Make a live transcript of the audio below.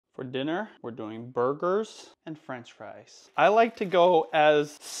For dinner, we're doing burgers and French fries. I like to go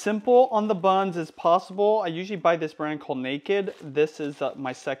as simple on the buns as possible. I usually buy this brand called Naked. This is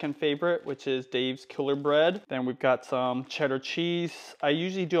my second favorite, which is Dave's Killer Bread. Then we've got some cheddar cheese. I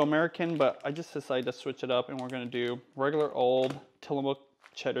usually do American, but I just decided to switch it up and we're gonna do regular old Tillamook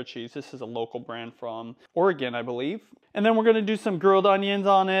cheddar cheese. This is a local brand from Oregon, I believe. And then we're gonna do some grilled onions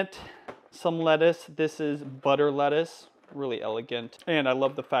on it, some lettuce. This is butter lettuce. Really elegant, and I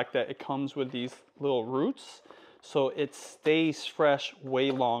love the fact that it comes with these little roots so it stays fresh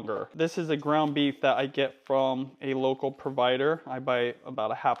way longer. This is a ground beef that I get from a local provider. I buy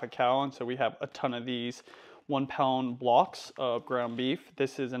about a half a cow, and so we have a ton of these 1 pound blocks of ground beef.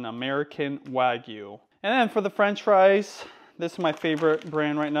 This is an American Wagyu. And then for the French fries, this is my favorite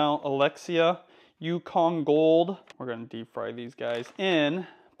brand right now, Alexia Yukon Gold. We're gonna deep fry these guys in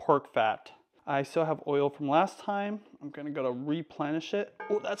pork fat. I still have oil from last time. I'm gonna go to replenish it.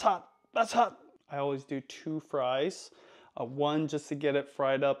 Oh, that's hot, that's hot. I always do 2 fries. One just to get it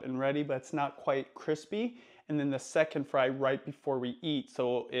fried up and ready, but it's not quite crispy. And then the second fry right before we eat.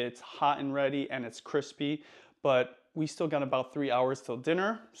 So it's hot and ready and it's crispy, but we still got about 3 hours till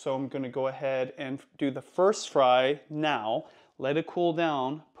dinner. So I'm gonna go ahead and do the first fry now, let it cool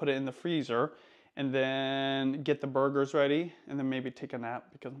down, put it in the freezer, and then get the burgers ready, and then maybe take a nap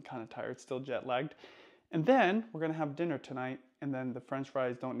because I'm kind of tired, still jet lagged. And then we're gonna have dinner tonight, and then the French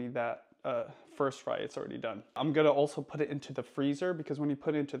fries don't need that first fry, it's already done. I'm gonna also put it into the freezer because when you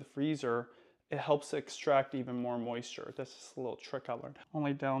put it into the freezer, it helps extract even more moisture. This is a little trick I learned.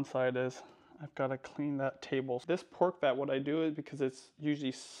 Only downside is I've gotta clean that table. This pork fat, what I do is because it's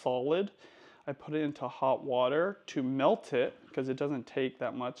usually solid, I put it into hot water to melt it because it doesn't take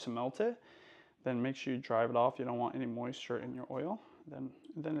that much to melt it. Then make sure you dry it off. You don't want any moisture in your oil.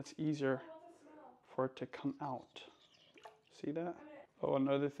 Then it's easier for it to come out. See that? Oh,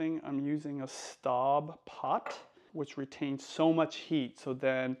 another thing, I'm using a Staub pot, which retains so much heat, so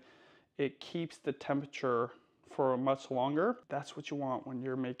then it keeps the temperature for much longer. That's what you want when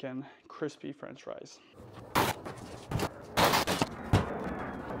you're making crispy French fries.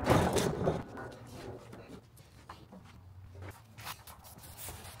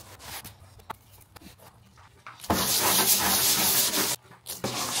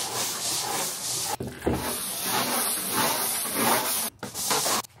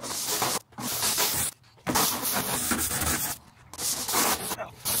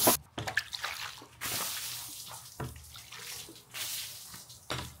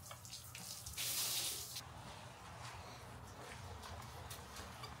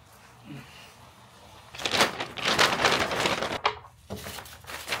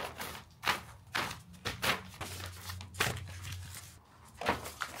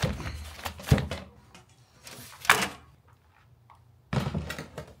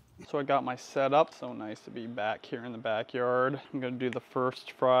 So I got my setup. So nice to be back here in the backyard. I'm gonna do the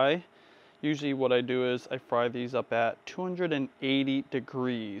first fry. Usually what I do is I fry these up at 280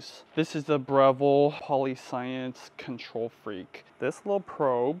 degrees. This is the Breville Polyscience Control Freak. This little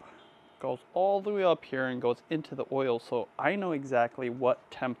probe goes all the way up here and goes into the oil, so I know exactly what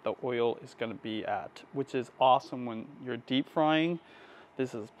temp the oil is gonna be at, which is awesome when you're deep frying.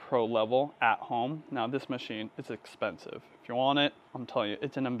 This is pro level at home. Now this machine is expensive. If you want it, I'm telling you,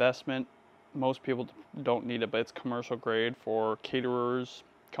 it's an investment. Most people don't need it, but it's commercial grade for caterers,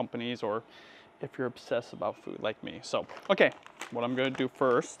 companies, or if you're obsessed about food like me. So, okay, what I'm gonna do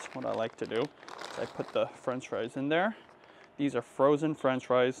first, what I like to do, is I put the French fries in there. These are frozen French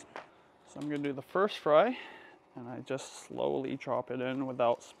fries. So I'm gonna do the first fry, and I just slowly drop it in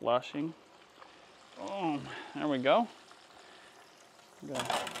without splashing. Boom, there we go. Good.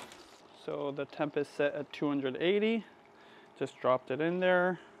 So the temp is set at 280. Just dropped it in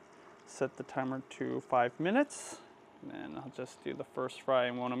there. Set the timer to 5 minutes. And then I'll just do the first fry.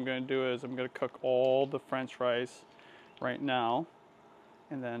 And what I'm going to do is I'm going to cook all the French fries right now.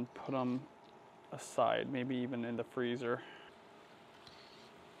 And then put them aside, maybe even in the freezer.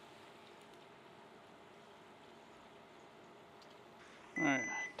 All right,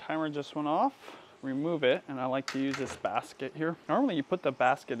 timer just went off. Remove it, and I like to use this basket here. Normally you put the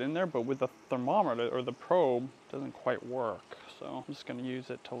basket in there, but with the thermometer or the probe, it doesn't quite work. So I'm just gonna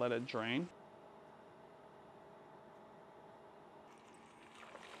use it to let it drain.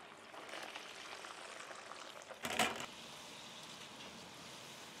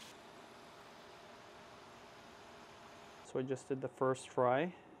 So I just did the first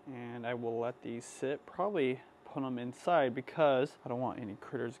fry, and I will let these sit, probably put them inside because I don't want any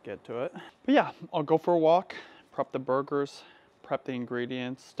critters to get to it. But yeah, I'll go for a walk, prep the burgers, prep the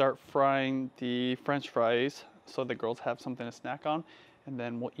ingredients, start frying the French fries so the girls have something to snack on, and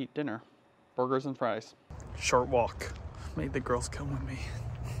then we'll eat dinner. Burgers and fries. Short walk. Made the girls come with me.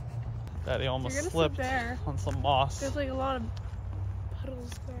 Daddy almost slipped on some moss. There's like a lot of puddles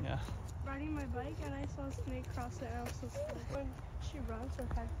there. Yeah. Riding my bike and I saw a snake cross it and I also slipped. When she runs for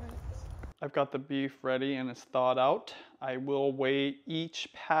 5 minutes. I've got the beef ready and it's thawed out. I will weigh each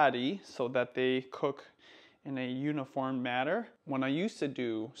patty so that they cook in a uniform manner. When I used to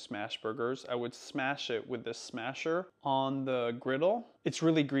do smash burgers, I would smash it with this smasher on the griddle. It's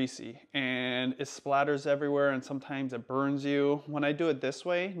really greasy and it splatters everywhere and sometimes it burns you. When I do it this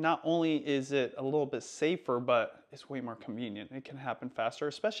way, not only is it a little bit safer, but it's way more convenient. It can happen faster,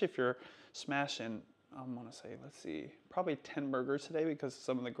 especially if you're smashing, I'm gonna say, let's see, probably 10 burgers today because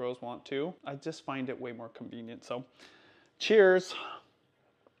some of the girls want to. I just find it way more convenient. So cheers.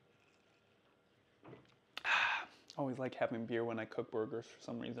 Always like having beer when I cook burgers for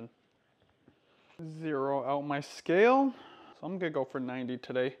some reason. Zero out my scale. So I'm gonna go for 90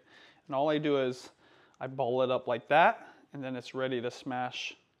 today. And all I do is I ball it up like that and then it's ready to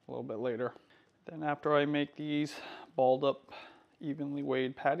smash a little bit later. Then after I make these balled up, evenly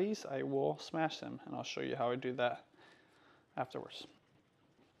weighed patties, I will smash them and I'll show you how I do that afterwards.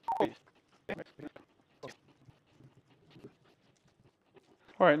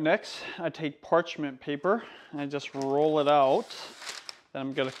 All right, next I take parchment paper and I just roll it out. Then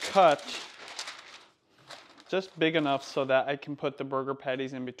I'm gonna cut just big enough so that I can put the burger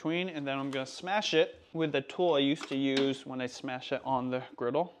patties in between, and then I'm gonna smash it with the tool I used to use when I smash it on the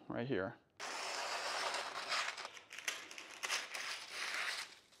griddle, right here.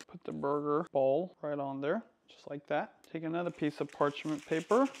 Put the burger ball right on there, just like that. Take another piece of parchment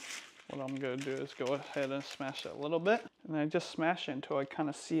paper. What I'm gonna do is go ahead and smash it a little bit. And I just smash it until I kind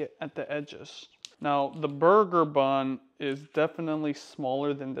of see it at the edges. Now, the burger bun is definitely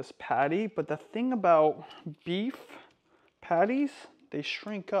smaller than this patty, but the thing about beef patties, they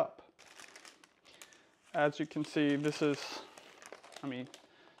shrink up. As you can see, this is, I mean,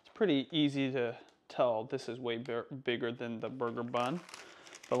 it's pretty easy to tell this is way bigger than the burger bun.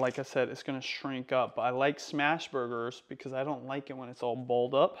 But like I said, it's gonna shrink up. I like smash burgers because I don't like it when it's all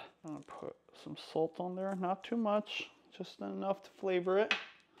balled up. I'm gonna put some salt on there, not too much, just enough to flavor it.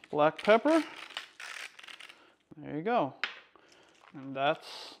 Black pepper, there you go. And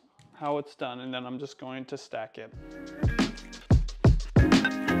that's how it's done. And then I'm just going to stack it.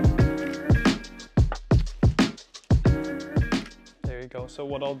 There you go. So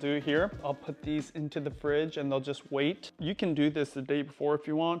what I'll do here, I'll put these into the fridge and they'll just wait. You can do this the day before if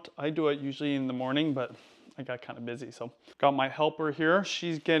you want. I do it usually in the morning, but I got kind of busy. So got my helper here.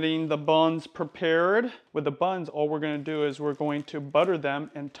 She's getting the buns prepared. With the buns, all we're going to do is we're going to butter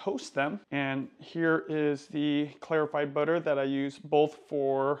them and toast them. And here is the clarified butter that I use both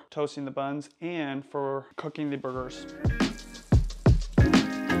for toasting the buns and for cooking the burgers.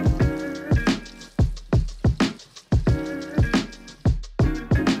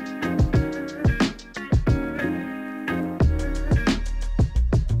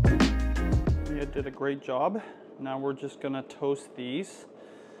 Did a great job. Now we're just gonna toast these.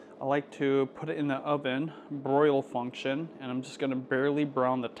 I like to put it in the oven, broil function, and I'm just gonna barely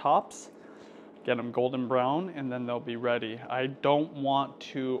brown the tops, get them golden brown, and then they'll be ready. I don't want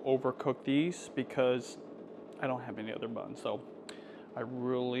to overcook these because I don't have any other buns, so I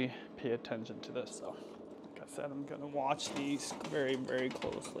really pay attention to this. So like I said, I'm gonna watch these very, very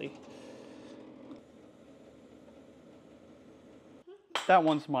closely. That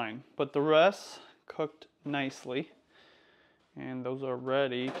one's mine, but the rest cooked nicely. And those are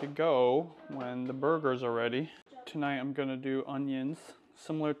ready to go when the burgers are ready. Tonight I'm gonna do onions,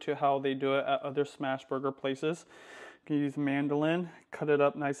 similar to how they do it at other smash burger places. You can use mandolin, cut it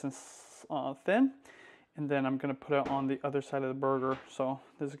up nice and thin, and then I'm gonna put it on the other side of the burger. So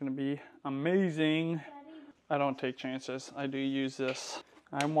this is gonna be amazing. I don't take chances. I do use this.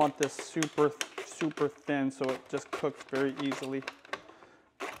 I want this super thin so it just cooks very easily.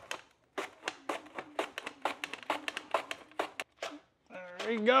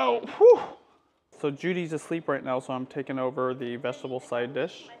 There you go. Whew. So Judy's asleep right now, so I'm taking over the vegetable side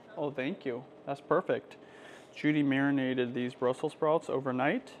dish. Oh, thank you. That's perfect. Judy marinated these Brussels sprouts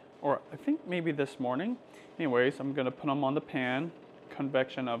overnight, or I think maybe this morning. Anyways, I'm gonna put them on the pan,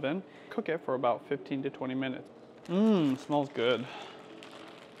 convection oven, cook it for about 15 to 20 minutes. Smells good.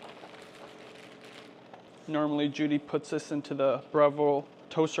 Normally Judy puts this into the Bravo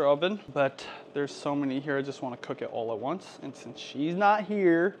toaster oven, but there's so many here, I just want to cook it all at once. And since she's not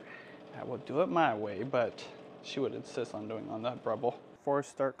here, I will do it my way, but she would insist on doing on that Bravo. Before I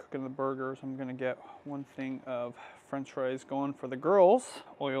start cooking the burgers, I'm gonna get one thing of French fries going for the girls.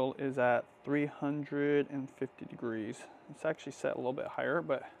 Oil is at 350 degrees. It's actually set a little bit higher,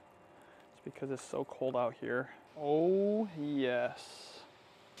 but it's because it's so cold out here. Oh, yes.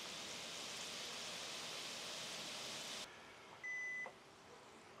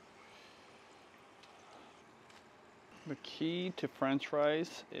 The key to French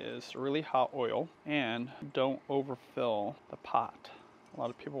fries is really hot oil and don't overfill the pot. A lot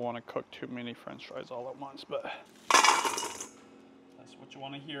of people want to cook too many French fries all at once, but that's what you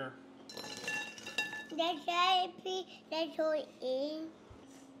want to hear. That's all in.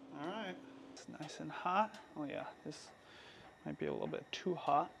 All right, it's nice and hot. Oh yeah, this might be a little bit too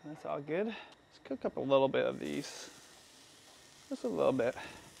hot. That's all good. Let's cook up a little bit of these. Just a little bit.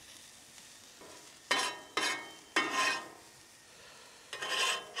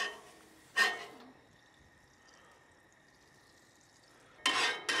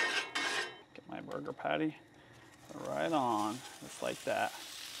 Get my burger patty right on, just like that.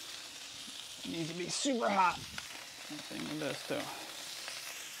 It needs to be super hot. Same thing with this too.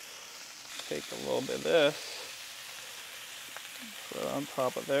 Take a little bit of this, put it on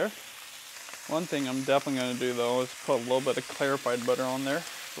top of there. One thing I'm definitely going to do though is put a little bit of clarified butter on there,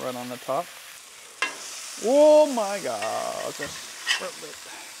 right on the top. Oh my God!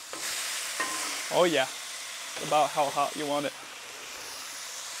 Oh yeah, it's about how hot you want it.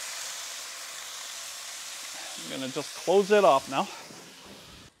 I'm gonna just close it off now.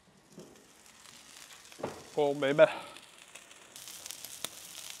 Oh baby.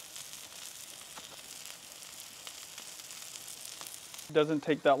 It doesn't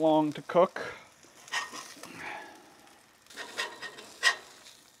take that long to cook.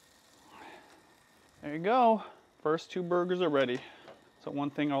 There you go. First 2 burgers are ready. So one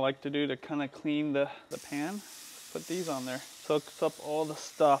thing I like to do to kind of clean the pan, put these on there. Soaks up all the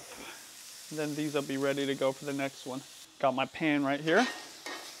stuff. And then these will be ready to go for the next one. Got my pan right here.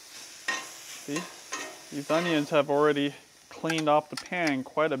 See? These onions have already cleaned off the pan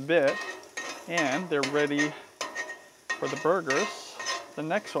quite a bit. And they're ready for the burgers, the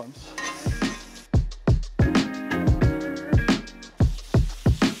next ones.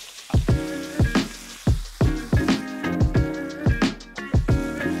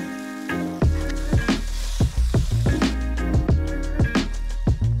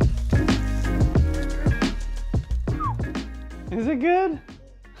 Is it good?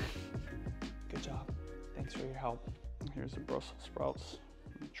 Good job. Thanks for your help. Here's the Brussels sprouts.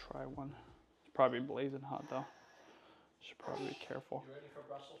 Let me try one. It's probably blazing hot though. Should probably be careful. You ready for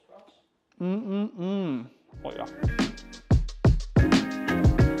Brussels sprouts? Oh yeah.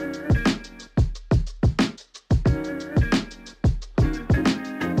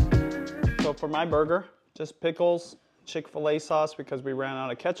 So for my burger, just pickles, Chick-fil-A sauce because we ran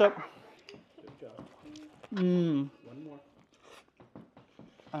out of ketchup. Good job. Mmm. One more.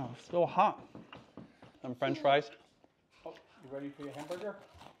 Oh, it's still hot. Some French fries. Oh, you ready for your hamburger?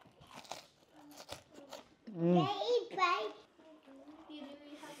 They eat right. You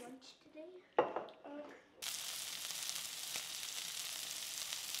didn't have lunch today?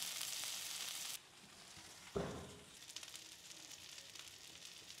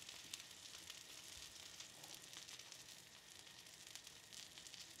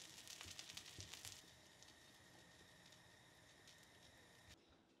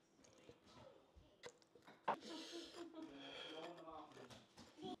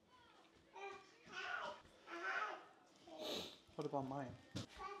 What about mine?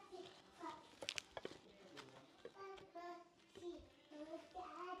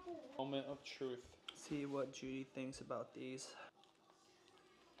 Moment of truth. See what Judy thinks about these.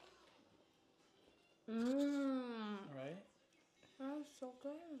 Mmm. Right? That's so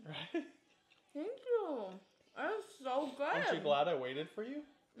good. Right? Thank you. That's so good. Aren't you glad I waited for you?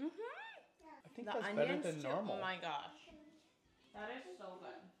 Mm-hmm. I think The that's better onions than too. normal. Oh my gosh. That is so good.